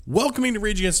Welcoming to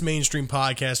Rage Against the Mainstream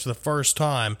podcast for the first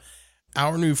time,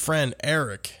 our new friend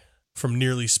Eric from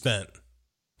Nearly Spent.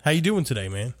 How you doing today,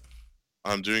 man?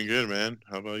 I'm doing good, man.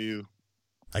 How about you?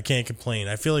 I can't complain.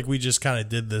 I feel like we just kind of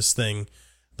did this thing,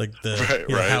 like the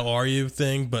Right. how are you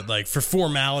thing, but like for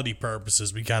formality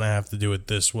purposes, we kind of have to do it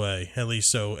this way, at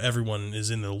least so everyone is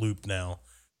in the loop now,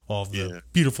 all of the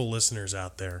beautiful listeners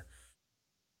out there.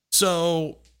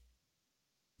 So,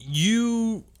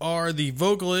 you are the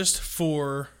vocalist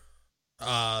for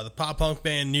the pop punk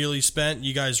band Nearly Spent.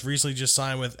 You guys recently just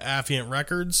signed with Affiant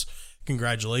Records.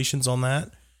 Congratulations on that.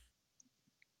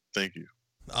 Thank you.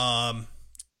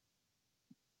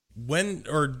 When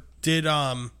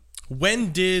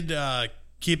did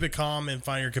Keep It Calm and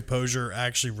Find Your Composure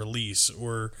actually release,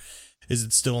 or is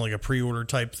it still like a pre-order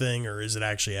type thing, or is it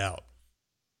actually out?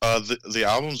 The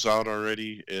album's out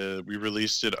already. We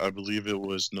released it, I believe it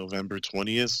was November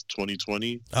 20th,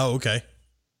 2020. Oh, okay.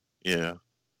 Yeah.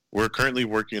 We're currently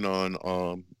working on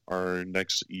our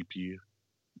next EP.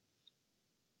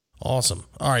 Awesome.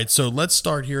 All right, so let's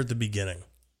start here at the beginning.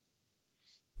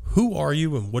 Who are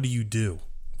you and what do you do?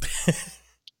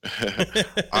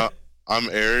 I'm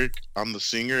Eric. I'm the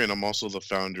singer and I'm also the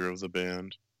founder of the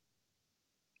band.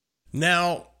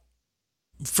 Now,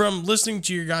 from listening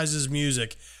to your guys'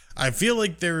 music, I feel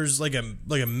like there's like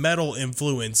a metal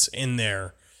influence in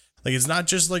there. Like, it's not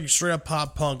just like straight up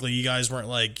pop punk. Like, you guys weren't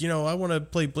like, I want to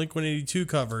play Blink-182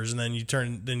 covers, and then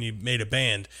you made a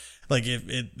band. Like,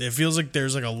 it feels like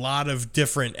there's like a lot of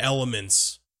different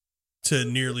elements to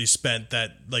Nearly Spent that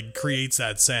like creates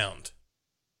that sound.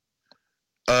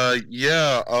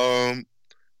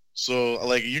 So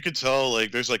like you could tell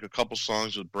like there's like a couple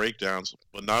songs with breakdowns,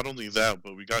 but not only that,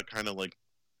 but we got kind of like,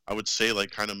 I would say like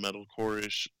kind of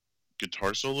metalcore-ish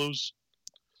guitar solos.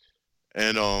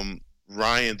 And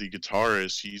Ryan, the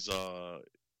guitarist,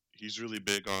 he's really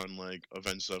big on like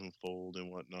Avenged Sevenfold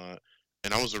and whatnot.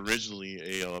 And I was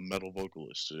originally a metal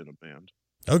vocalist in a band.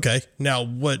 Okay, now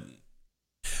what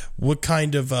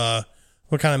kind of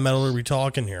metal are we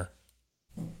talking here?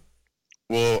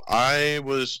 Well, I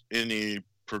was in a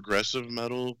progressive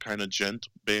metal kind of gent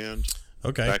band.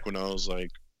 Okay. Back when I was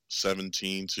like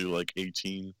 17 to like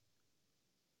 18.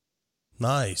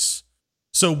 Nice.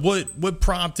 So what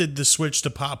prompted the switch to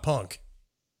pop punk?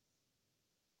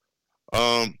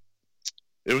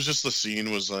 It was just the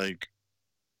scene was like,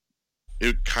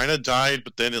 it kind of died,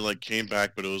 but then it like came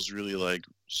back, but it was really like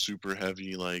super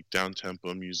heavy, like down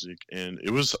tempo music, and it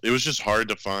was just hard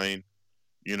to find,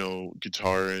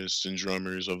 guitarists and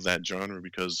drummers of that genre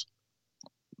because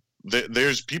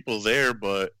there's people there,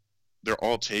 but they're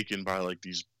all taken by like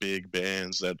these big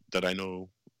bands that I know,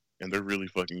 and they're really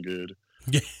fucking good.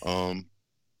 Yeah.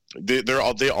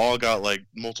 They all got like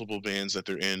multiple bands that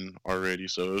they're in already,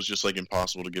 so it was just like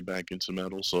impossible to get back into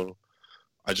metal. So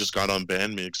I just got on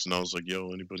Bandmix and I was like,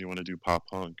 "Yo, anybody want to do pop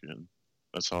punk?" And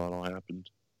that's how it all happened.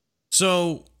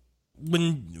 So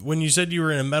when you said you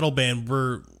were in a metal band,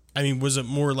 was it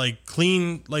more like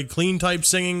clean type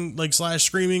singing, like /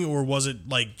 screaming, or was it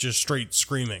like just straight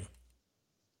screaming?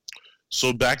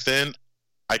 So back then,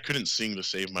 I couldn't sing to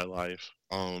save my life.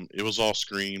 It was all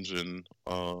screams and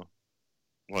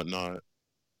whatnot.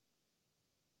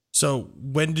 So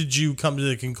when did you come to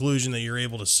the conclusion that you're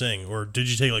able to sing, or did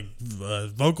you take like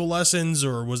vocal lessons,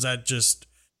 or was that just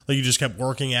like you just kept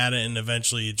working at it and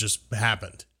eventually it just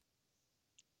happened?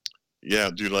 Yeah,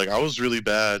 dude, like I was really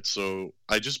bad, so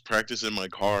I just practiced in my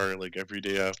car like every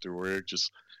day after work,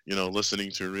 just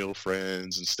listening to Real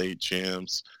Friends and State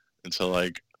Champs until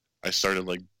like I started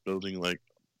like building like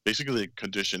basically like,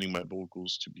 conditioning my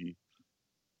vocals to be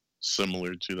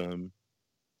similar to them.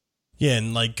 Yeah,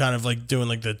 and like kind of like doing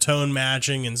like the tone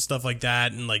matching and stuff like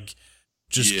that, and like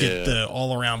just get the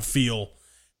all around feel.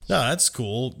 No, that's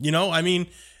cool.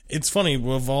 It's funny,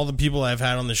 with all the people I've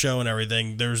had on the show and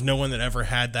everything, there's no one that ever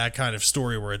had that kind of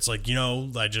story where it's like, I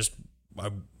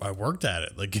worked at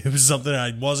it. Like, it was something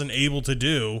I wasn't able to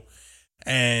do,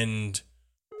 and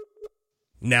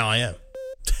now I am.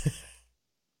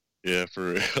 Yeah,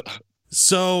 for real.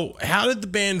 So, how did the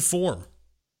band form?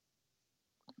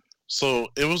 So,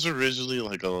 it was originally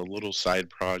like a little side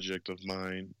project of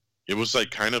mine. It was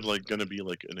like kind of like gonna be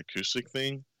like an acoustic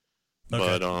thing.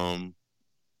 Okay. But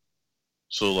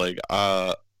so like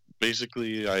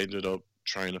basically I ended up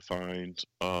trying to find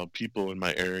people in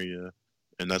my area,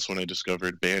 and that's when I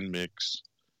discovered Bandmix.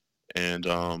 And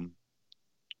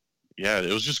yeah,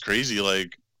 it was just crazy.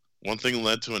 Like one thing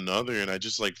led to another, and I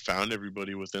just like found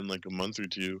everybody within like a month or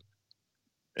two,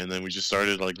 and then we just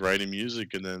started like writing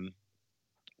music, and then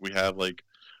we have like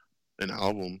an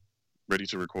album ready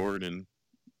to record, and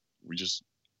we just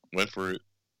went for it.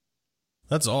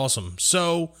 That's awesome.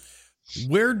 So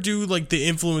where do like the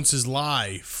influences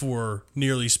lie for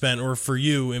Nearly Spent, or for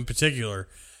you in particular?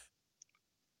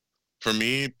 For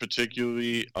me,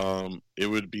 particularly, it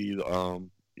would be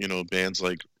bands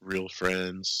like Real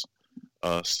Friends,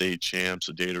 State Champs,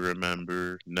 A Day to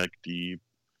Remember, Neck Deep,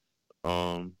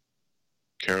 um,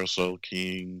 Carousel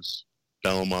Kings,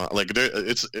 Belmont. Like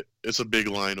it's a big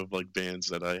line of like bands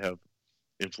that I have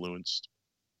influenced.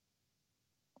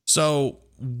 So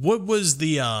what was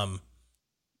the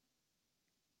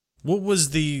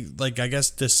like, I guess,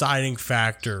 deciding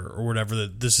factor or whatever,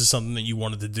 that this is something that you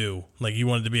wanted to do? Like, you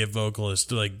wanted to be a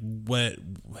vocalist. Like,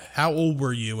 how old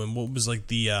were you, and what was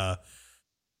like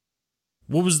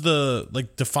what was the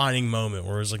like defining moment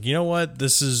where it was like, you know what,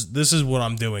 this is what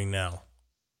I'm doing now?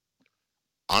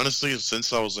 Honestly,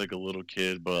 since I was like a little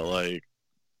kid, but like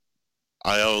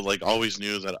I like always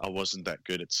knew that I wasn't that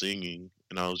good at singing,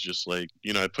 and I was just like,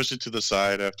 I pushed it to the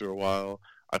side after a while.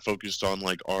 I focused on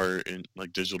like art and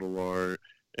like digital art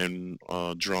and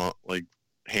draw like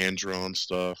hand drawn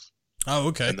stuff. Oh,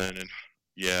 okay. And then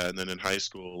in high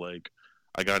school, like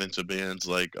I got into bands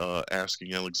like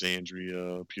Asking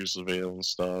Alexandria, Pierce the Veil and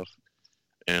stuff,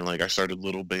 and like I started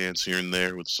little bands here and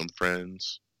there with some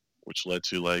friends, which led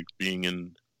to like being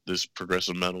in this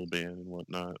progressive metal band and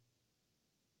whatnot.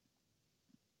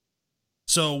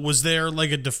 So was there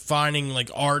like a defining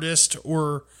like artist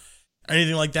or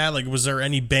anything like that? Like, was there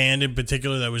any band in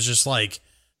particular that was just like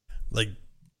the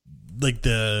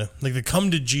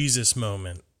come to Jesus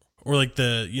moment, or like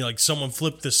the, like someone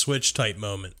flipped the switch type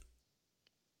moment?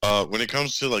 When it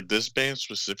comes to like this band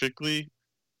specifically,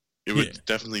 it would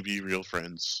definitely be Real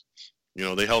Friends.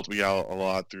 They helped me out a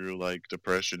lot through like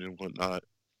depression and whatnot.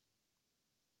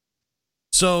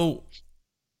 So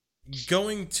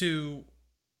going to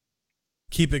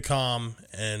Keep It Calm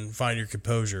and Find Your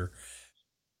Composure,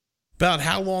 about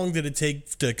how long did it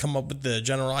take to come up with the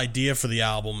general idea for the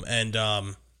album, and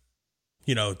to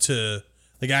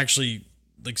like actually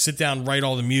like sit down, write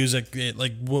all the music?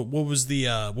 What was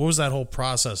that whole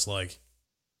process like?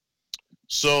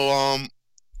 So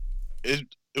it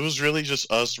was really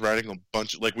just us writing a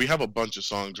bunch like, we have a bunch of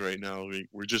songs right now.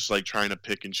 We're just like trying to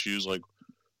pick and choose like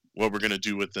what we're gonna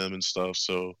do with them and stuff.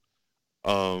 So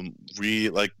we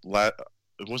like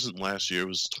it wasn't last year, it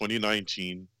was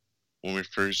 2019 when we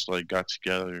first like got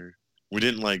together. We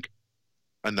didn't like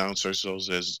announce ourselves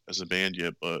as a band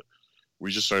yet, but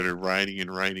we just started writing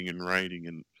and writing and writing,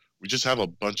 and we just have a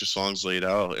bunch of songs laid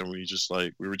out, and we were just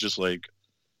like,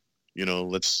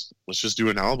 let's just do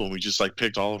an album. We just like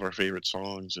picked all of our favorite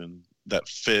songs and that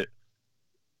fit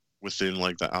within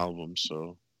like the album.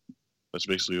 So that's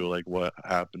basically like what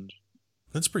happened.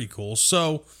 That's pretty cool.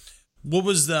 So what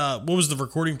was the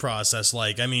recording process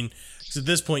like? I mean, 'cause at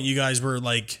this point you guys were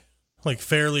like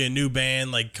fairly a new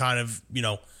band, like kind of,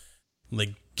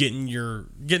 like getting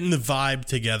the vibe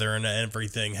together and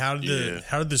everything. How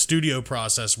did the studio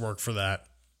process work for that?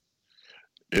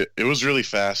 It was really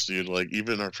fast, dude. Like,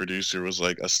 even our producer was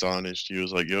like astonished. He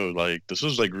was like, "Yo, like this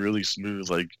was like really smooth.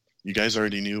 Like, you guys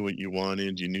already knew what you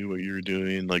wanted. You knew what you were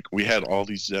doing. Like, we had all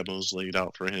these demos laid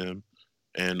out for him,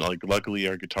 and like luckily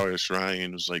our guitarist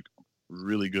Ryan was like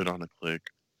really good on a click,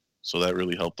 so that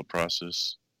really helped the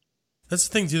process." That's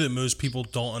the thing too that most people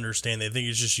don't understand. They think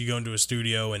it's just you go into a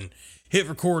studio and hit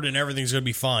record and everything's going to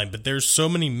be fine, but there's so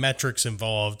many metrics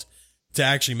involved to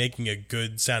actually making a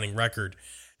good sounding record.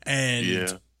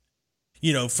 And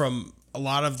from a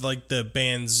lot of like the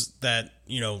bands that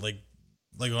like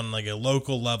on like a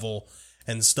local level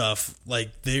and stuff,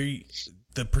 like the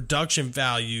production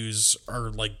values are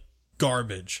like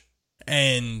garbage.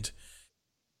 And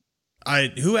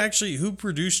who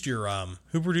produced your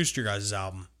guys'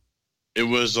 album? It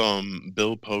was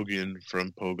Bill Pogan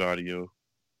from Pogue Audio.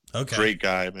 Okay. Great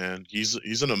guy, man.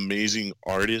 He's an amazing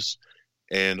artist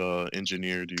and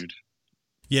engineer, dude.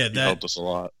 Yeah, he helped us a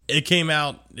lot. It came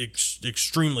out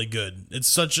extremely good.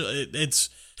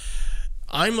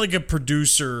 I'm like a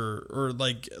producer, or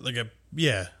like a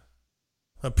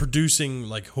producing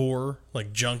like whore,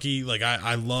 like junkie. Like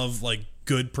I love like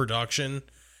good production,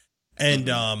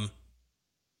 and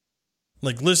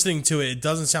like listening to it, it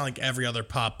doesn't sound like every other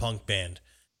pop punk band.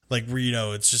 Like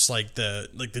where it's just like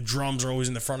the drums are always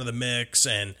in the front of the mix,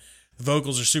 and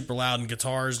vocals are super loud, and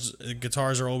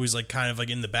guitars are always like kind of like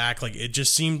in the back. Like it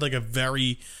just seemed like a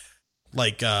very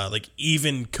like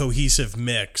even cohesive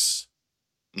mix.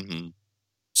 Mm-hmm.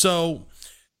 So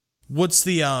what's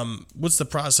the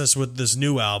process with this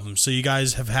new album? So you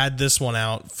guys have had this one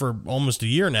out for almost a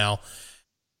year now.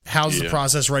 How's the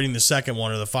process writing the second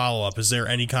one or the follow-up? Is there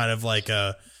any kind of like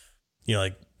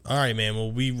like, all right, man,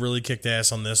 well, we really kicked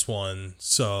ass on this one,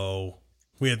 so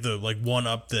we have to like one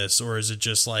up this, or is it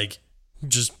just like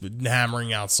just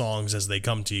hammering out songs as they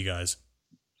come to you guys?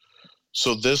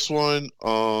 So this one,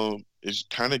 it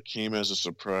kind of came as a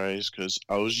surprise because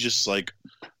I was just like,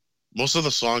 most of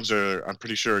the songs I'm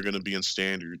pretty sure are going to be in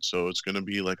standard, so it's going to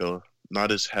be like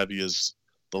not as heavy as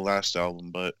the last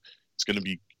album, but it's going to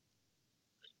be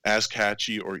as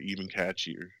catchy or even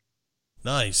catchier.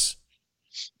 Nice.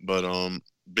 But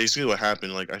basically what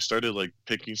happened, like I started like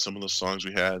picking some of the songs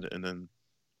we had, and then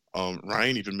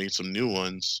Ryan even made some new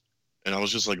ones, and I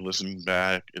was just like listening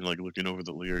back and like looking over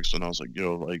the lyrics, and I was like,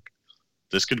 yo, like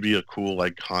this could be a cool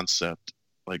like concept,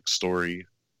 like story.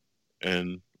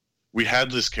 And we had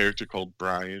this character called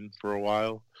Brian for a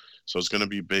while, so it's gonna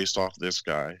be based off this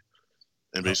guy.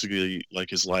 And basically like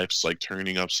his life's like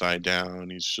turning upside down.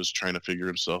 He's just trying to figure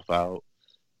himself out.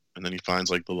 And then he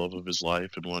finds like the love of his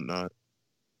life and whatnot.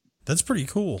 That's pretty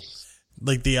cool.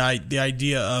 Like the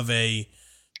idea of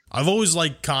I've always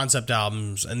liked concept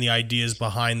albums and the ideas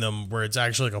behind them where it's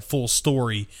actually like a full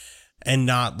story and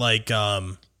not like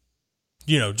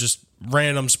just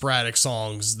random sporadic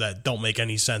songs that don't make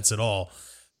any sense at all.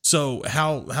 So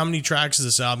how many tracks is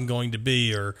this album going to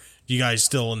be, or are you guys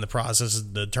still in the process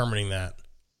of determining that?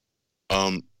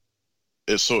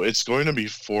 So it's going to be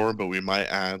 4, but we might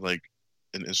add like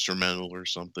an instrumental or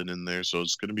something in there. So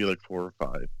it's going to be like 4 or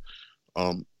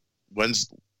 5.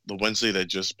 The Wednesday that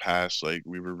just passed, like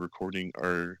we were recording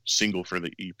our single for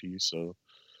the EP. So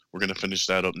we're going to finish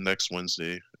that up next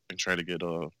Wednesday and try to get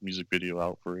a music video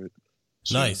out for it.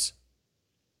 So, nice.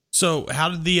 So how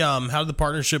did the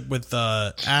partnership with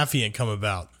Affiant come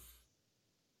about?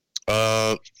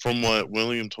 From what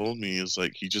William told me is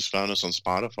like he just found us on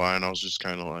Spotify, and I was just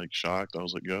kind of like shocked. I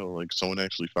was like, yo, like someone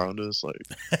actually found us. Like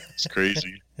it's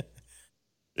crazy.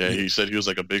 Yeah, he said he was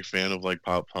like a big fan of like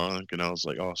pop punk, and I was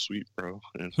like, oh sweet, bro.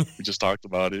 And we just talked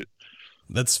about it.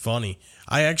 That's funny.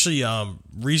 I actually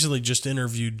recently just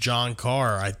interviewed John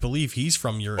Carr. I believe he's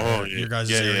from your guys'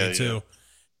 area too. Yeah.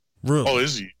 Really? Oh,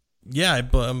 is he? Yeah,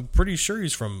 but I'm pretty sure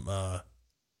he's from oh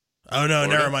no,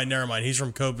 Florida? Never mind. He's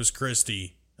from Corpus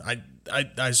Christi.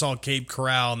 I saw Cape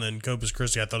Coral and then Corpus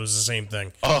Christi. I thought it was the same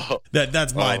thing. Oh,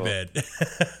 that's my bad.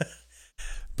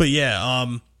 But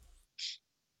yeah,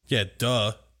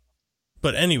 duh.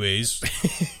 But anyways,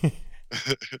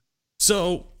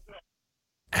 so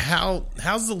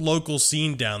how's the local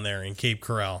scene down there in Cape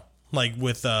Coral? Like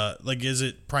with is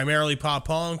it primarily pop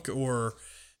punk, or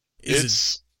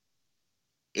is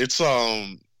it's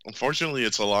unfortunately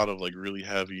it's a lot of like really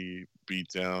heavy beat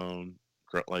down,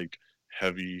 like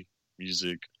heavy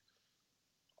music.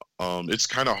 It's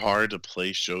kind of hard to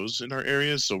play shows in our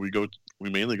area, so we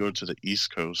mainly go to the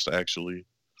East Coast actually,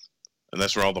 and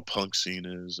that's where all the punk scene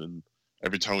is. And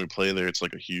every time we play there, it's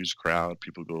like a huge crowd.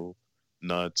 People go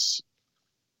nuts.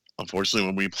 Unfortunately,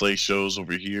 when we play shows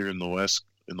over here in the West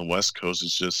Coast,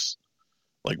 it's just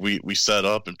like we set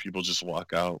up and people just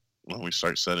walk out when we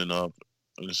start setting up,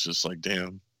 and it's just like,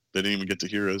 damn, they didn't even get to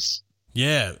hear us.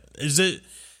 Yeah, is it?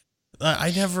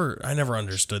 I never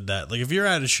understood that. Like, if you're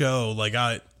at a show, like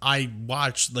I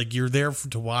watch, like you're there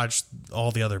to watch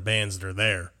all the other bands that are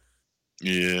there.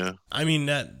 Yeah. I mean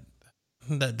that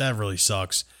really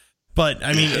sucks. But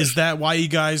I mean, is that why you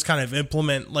guys kind of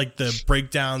implement like the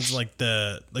breakdowns, like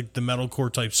the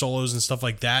metalcore type solos and stuff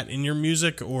like that in your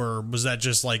music, or was that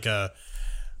just like a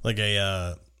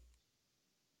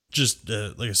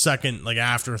second like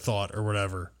afterthought or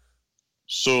whatever?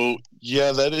 So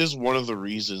yeah, that is one of the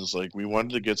reasons. Like we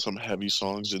wanted to get some heavy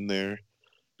songs in there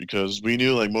because we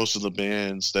knew like most of the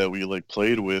bands that we like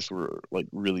played with were like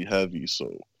really heavy,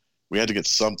 so we had to get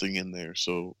something in there.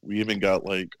 So we even got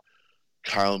like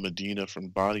Kyle Medina from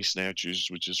Body Snatchers,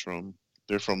 which is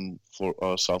they're from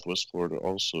Southwest Florida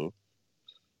also.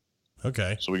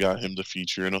 Okay. So we got him to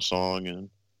feature in a song, and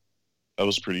that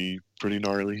was pretty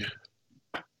gnarly.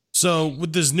 So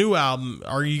with this new album,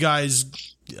 are you guys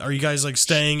like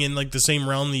staying in like the same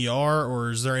realm that you are, or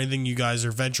is there anything you guys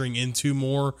are venturing into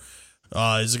more?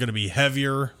 Is it going to be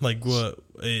heavier? Like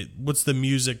what's the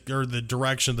music or the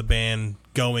direction of the band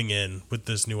going in with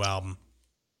this new album?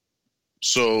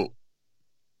 So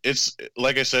it's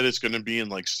like I said, it's going to be in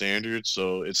like standard,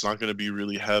 so it's not going to be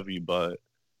really heavy, but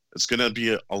it's going to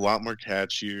be a lot more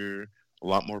catchier, a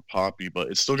lot more poppy, but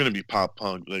it's still going to be pop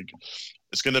punk. Like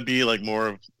it's going to be like more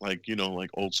of like, like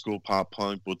old school pop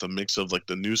punk with a mix of like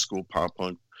the new school pop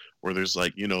punk where there's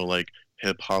like, like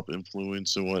hip hop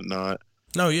influence and whatnot.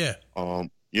 Oh yeah.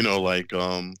 Like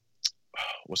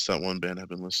what's that one band I've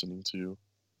been listening to?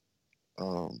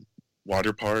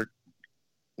 Water Park,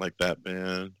 like that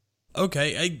band.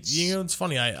 Okay, it's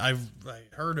funny. I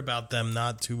heard about them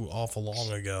not too awful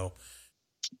long ago.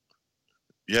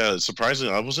 Yeah,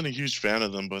 surprisingly, I wasn't a huge fan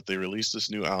of them, but they released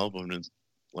this new album, and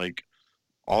like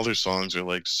all their songs are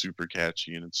like super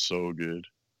catchy, and it's so good.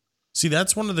 See,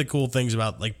 that's one of the cool things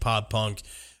about like pop punk,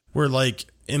 where like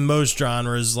in most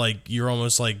genres, like you're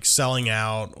almost like selling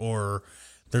out, or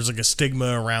there's like a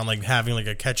stigma around like having like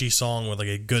a catchy song with like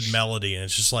a good melody, and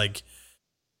it's just like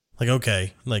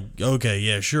okay,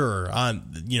 yeah, sure,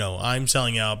 I'm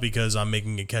selling out because I'm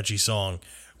making a catchy song.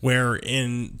 Where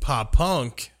in pop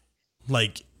punk,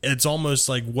 like it's almost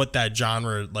like what that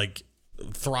genre like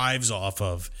thrives off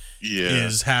of Yeah,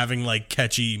 is having like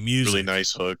catchy music. really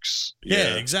nice hooks.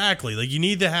 Yeah, exactly. Like you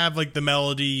need to have like the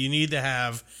melody, you need to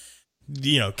have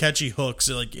catchy hooks.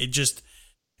 Like it just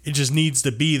needs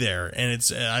to be there. And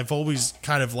it's I've always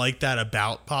kind of liked that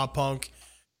about pop punk,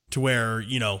 to where,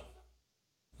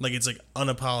 like it's like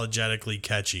unapologetically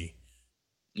catchy.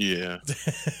 Yeah.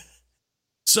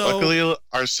 So Luckily,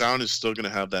 our sound is still gonna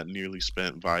have that nearly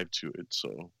spent vibe to it,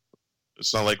 so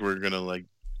it's not like we're gonna like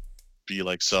be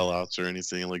like sellouts or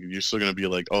anything. Like you're still gonna be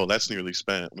like, oh, that's nearly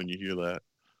spent when you hear that.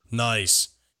 nice.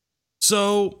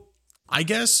 So I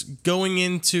guess going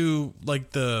into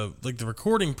like the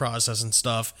recording process and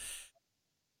stuff,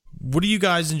 what do you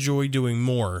guys enjoy doing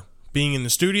more? Being in the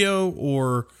studio,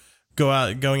 or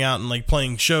going out and like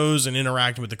playing shows and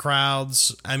interacting with the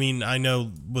crowds? I mean, I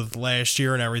know with last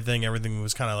year and everything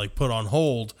was kind of like put on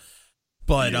hold,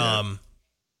 but Yeah.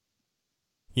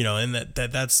 and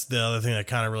that's the other thing that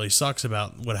kind of really sucks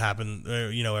about what happened,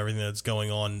 everything that's going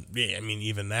on. Yeah, I mean,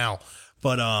 even now,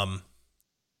 but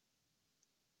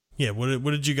yeah, what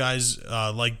did you guys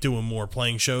like doing more,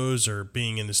 playing shows or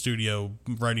being in the studio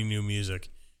writing new music?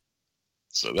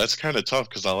 So that's kind of tough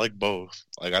because I like both.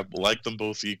 Like I like them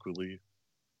both equally,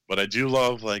 but I do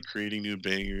love like creating new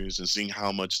bangers and seeing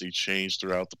how much they change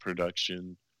throughout the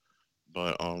production.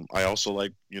 But I also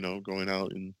like going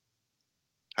out and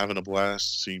having a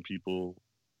blast, seeing people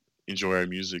enjoy our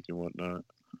music and whatnot.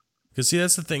 Because see,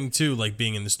 that's the thing too, like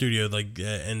being in the studio, like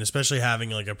and especially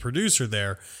having like a producer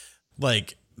there,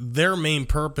 like their main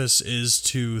purpose is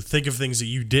to think of things that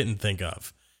you didn't think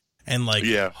of, and like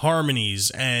Yeah, harmonies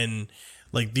and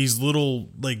like these little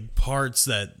like parts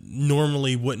that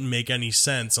normally wouldn't make any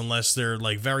sense unless they're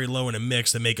like very low in a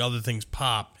mix, that make other things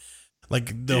pop.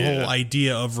 Like the whole yeah,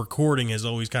 idea of recording has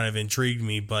always kind of intrigued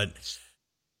me, but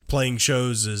playing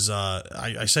shows is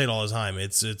I say it all the time,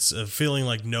 it's a feeling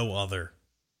like no other.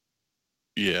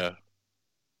 yeah,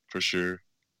 for sure.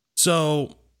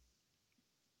 So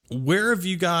where have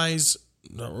you guys,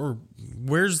 or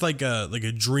where's like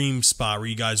a dream spot where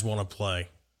you guys want to play,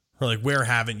 or like where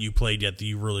haven't you played yet that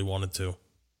you really wanted to?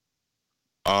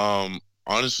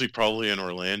 Honestly, probably in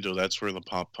Orlando. That's where the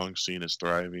pop punk scene is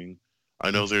thriving. I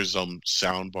know there's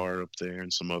Soundbar up there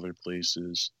and some other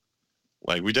places.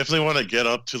 Like we definitely want to get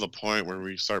up to the point where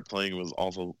we start playing with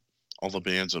all the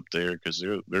bands up there because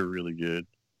they're really good.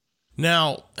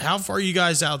 Now, how far are you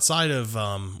guys outside of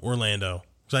Orlando?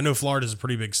 Because I know Florida's a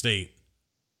pretty big state.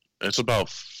 It's about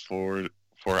 4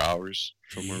 hours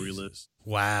from where we live. Jesus.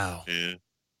 Wow. Yeah,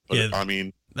 but Yeah, I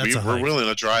mean, that's a we're hike. willing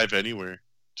to drive anywhere.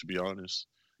 To be honest,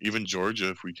 even Georgia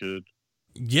if we could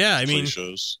Yeah, I play mean,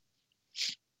 shows.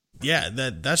 yeah,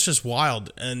 that's just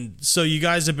wild. And so you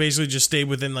guys have basically just stayed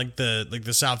within like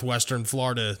the southwestern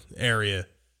Florida area.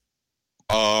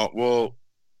 Well,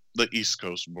 the East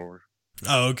Coast more.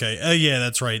 Oh, okay. Yeah,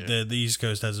 that's right. Yeah, The East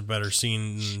Coast has a better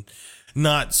scene, and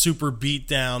not super beat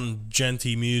down,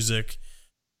 genty music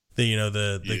that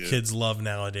the yeah. kids love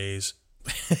nowadays.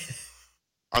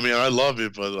 I mean, I love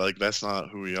it, but like that's not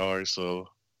who we are. So,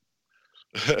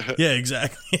 Yeah,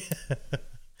 exactly.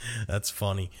 That's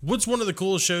funny. What's one of the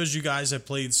coolest shows you guys have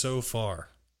played so far?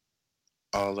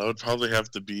 that would probably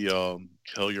have to be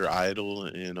 "Kill Your Idol"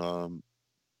 in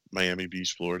Miami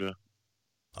Beach, Florida.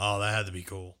 Oh, that had to be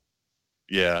cool.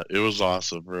 Yeah, it was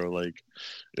awesome, bro. Like,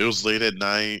 it was late at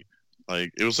night.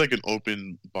 Like, it was like an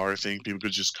open bar thing. People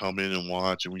could just come in and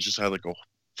watch, and we just had like a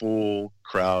full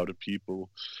crowd of people.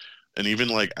 And even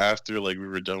like after like we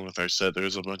were done with our set, there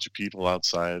was a bunch of people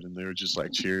outside, and they were just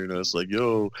like cheering us, like,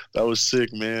 "Yo, that was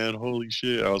sick, man! Holy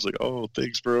shit!" I was like, "Oh,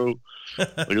 thanks, bro."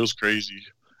 Like it was crazy.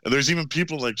 And there's even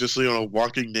people like just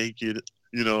walking naked,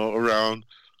 around,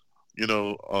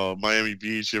 Miami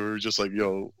Beach, and we were just like,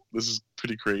 "Yo, this is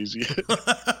pretty crazy."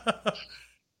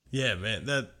 Yeah, man,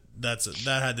 that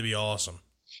had to be awesome.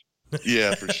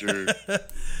 Yeah, for sure.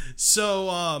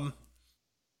 So,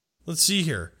 let's see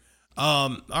here.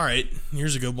 All right,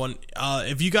 here's a good one.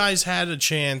 If you guys had a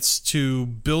chance to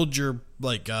build your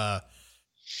like your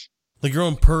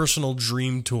own personal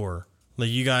dream tour, like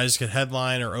you guys could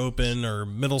headline or open or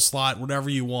middle slot, whatever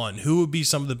you want, who would be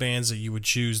some of the bands that you would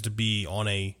choose to be on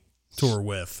a tour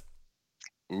with?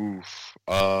 Oof.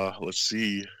 Let's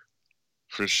see.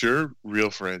 For sure, Real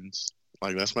Friends.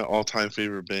 Like that's my all-time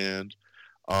favorite band.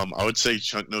 I would say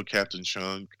Chunk No Captain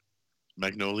Chunk,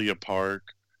 Magnolia Park,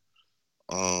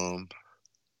 um,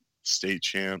 State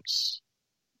Champs,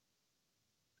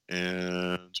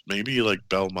 and maybe like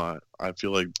Belmont. I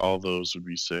feel like all those would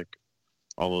be sick.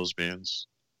 All those bands.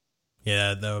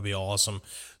 Yeah, that would be awesome.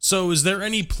 So, is there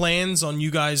any plans on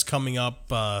you guys coming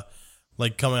up,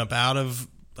 like coming up out of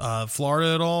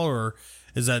Florida at all, or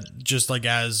is that just like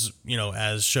as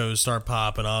as shows start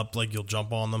popping up, like you'll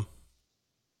jump on them?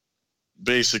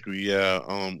 Basically, yeah.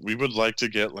 We would like to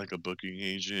get like a booking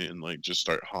agent and like just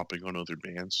start hopping on other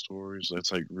bands' tours.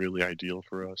 That's like really ideal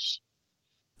for us.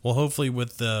 Well, hopefully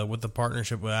with the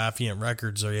partnership with Affiant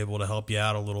Records, they're able to help you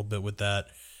out a little bit with that.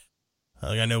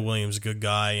 Like I know William's a good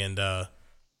guy, and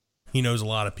he knows a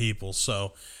lot of people.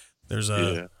 So there's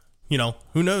who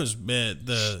knows?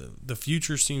 The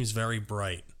future seems very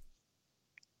bright.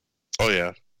 Oh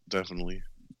yeah, definitely.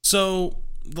 So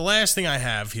the last thing I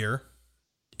have here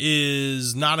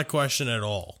is not a question at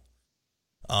all.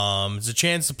 It's a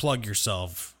chance to plug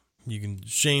yourself. You can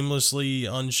shamelessly,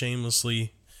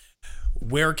 unshamelessly.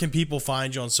 Where can people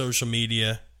find you on social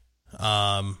media?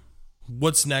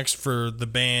 What's next for the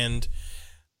band?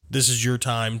 This is your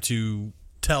time to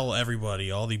tell everybody,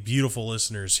 all the beautiful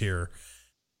listeners here,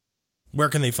 where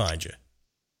can they find you?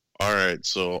 All right,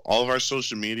 so all of our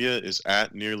social media is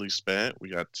at Nearly Spent. We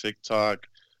got TikTok,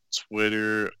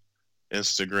 Twitter,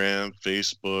 Instagram,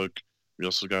 Facebook. We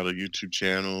also got a YouTube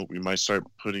channel. We might start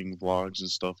putting vlogs and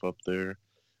stuff up there.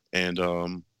 And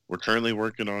we're currently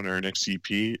working on our next EP.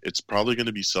 It's probably going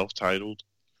to be self-titled.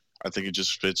 I think it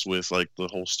just fits with like the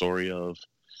whole story of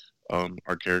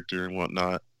our character and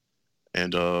whatnot.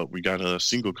 And we got a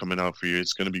single coming out for you.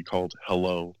 It's going to be called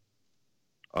Hello.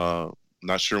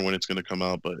 Not sure when it's going to come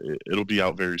out, but it'll be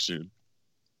out very soon.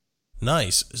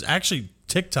 Nice. Actually,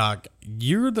 TikTok,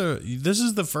 this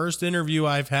is the first interview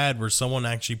I've had where someone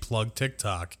actually plugged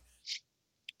TikTok.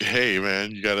 Hey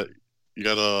man, you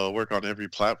gotta work on every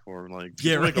platform. Like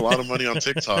people make a lot of money on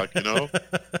TikTok, you know?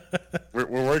 We're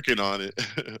working on it.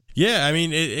 Yeah, I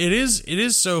mean it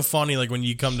is so funny, like when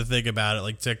you come to think about it,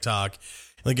 like TikTok,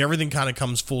 like everything kind of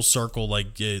comes full circle,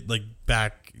 like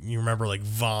back, you remember like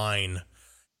Vine.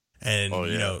 And,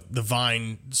 the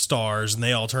Vine stars, and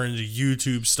they all turned into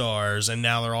YouTube stars, and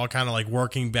now they're all kind of like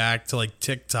working back to like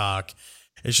TikTok.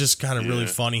 It's just kind of really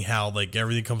funny how like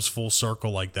everything comes full circle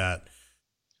like that.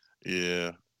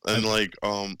 Yeah. And like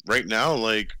right now,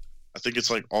 like I think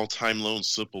it's like All Time Low and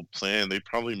Simple Plan. They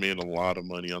probably made a lot of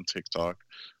money on TikTok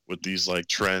with these like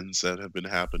trends that have been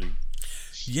happening.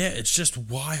 Yeah, it's just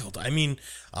wild. I mean,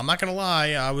 I'm not going to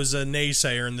lie. I was a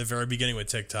naysayer in the very beginning with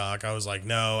TikTok. I was like,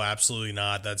 no, absolutely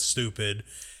not. That's stupid.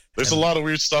 There's a lot of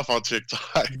weird stuff on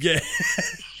TikTok. Yeah.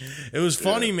 It was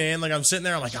funny, man. Like I'm sitting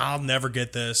there, I'm like, I'll never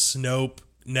get this. Nope,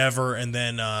 never. And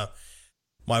then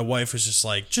my wife was just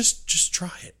like, just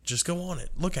try it. Just go on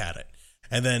it. Look at it.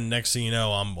 And then next thing you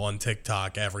know, I'm on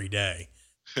TikTok every day.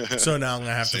 So now I'm going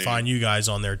to have to find you guys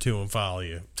on there too and follow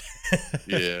you.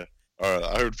 Yeah. All right,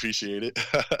 I would appreciate it.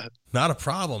 Not a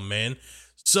problem, man.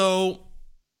 So,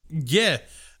 yeah,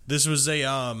 this was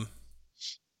I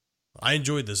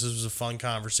enjoyed this. This was a fun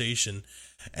conversation.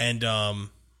 And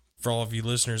for all of you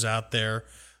listeners out there,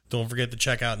 don't forget to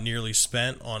check out Nearly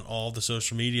Spent on all the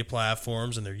social media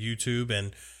platforms and their YouTube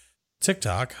and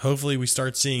TikTok. Hopefully we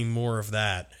start seeing more of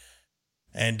that.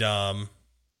 And,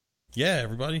 yeah,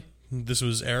 everybody, this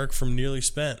was Eric from Nearly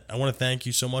Spent. I want to thank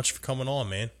you so much for coming on,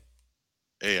 man.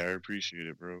 Hey, I appreciate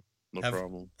it, bro. No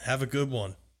problem. Have a good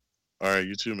one. All right,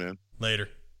 you too, man. Later.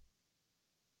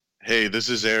 Hey, this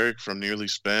is Eric from Nearly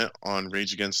Spent on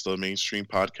Rage Against the Mainstream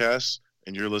podcast,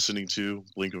 and you're listening to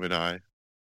Blink of an Eye.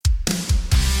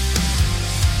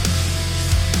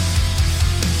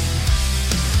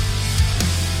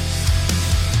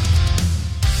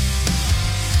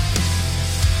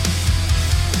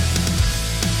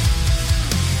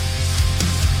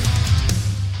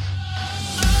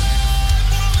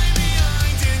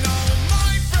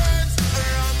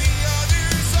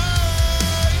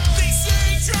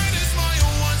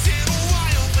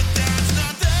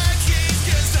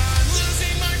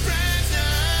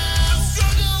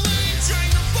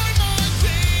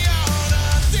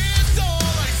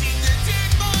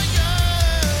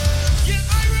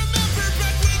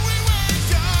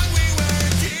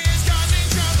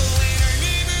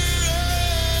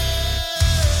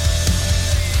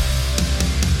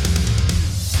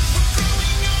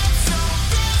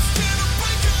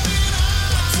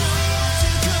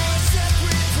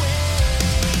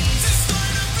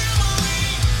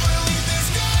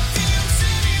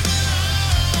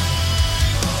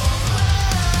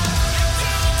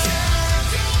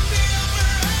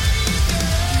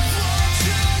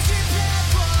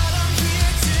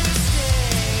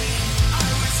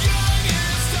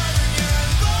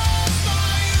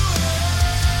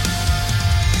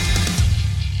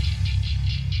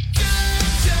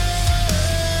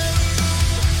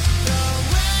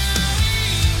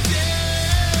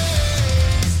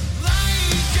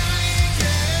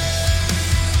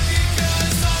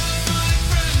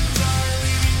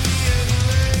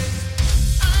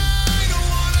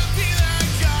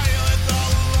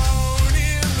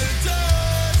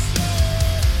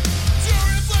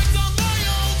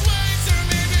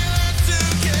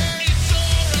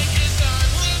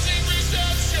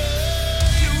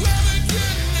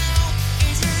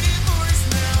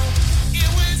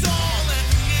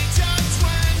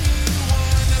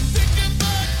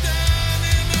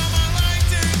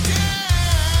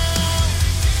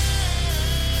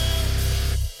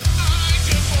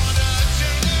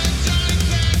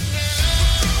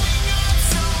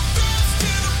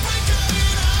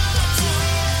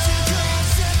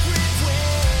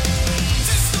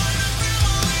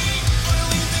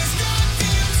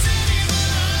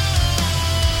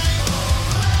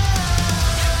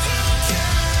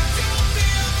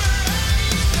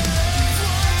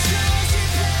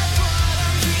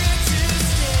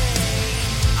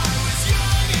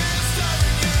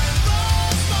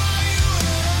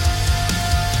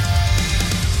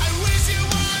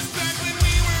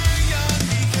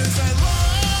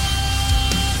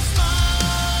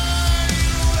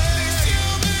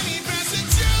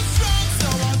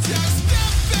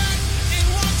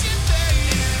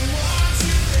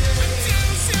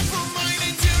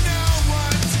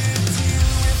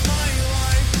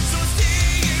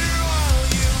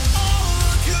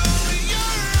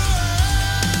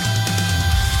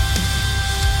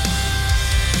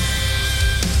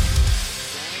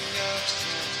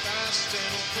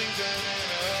 something good.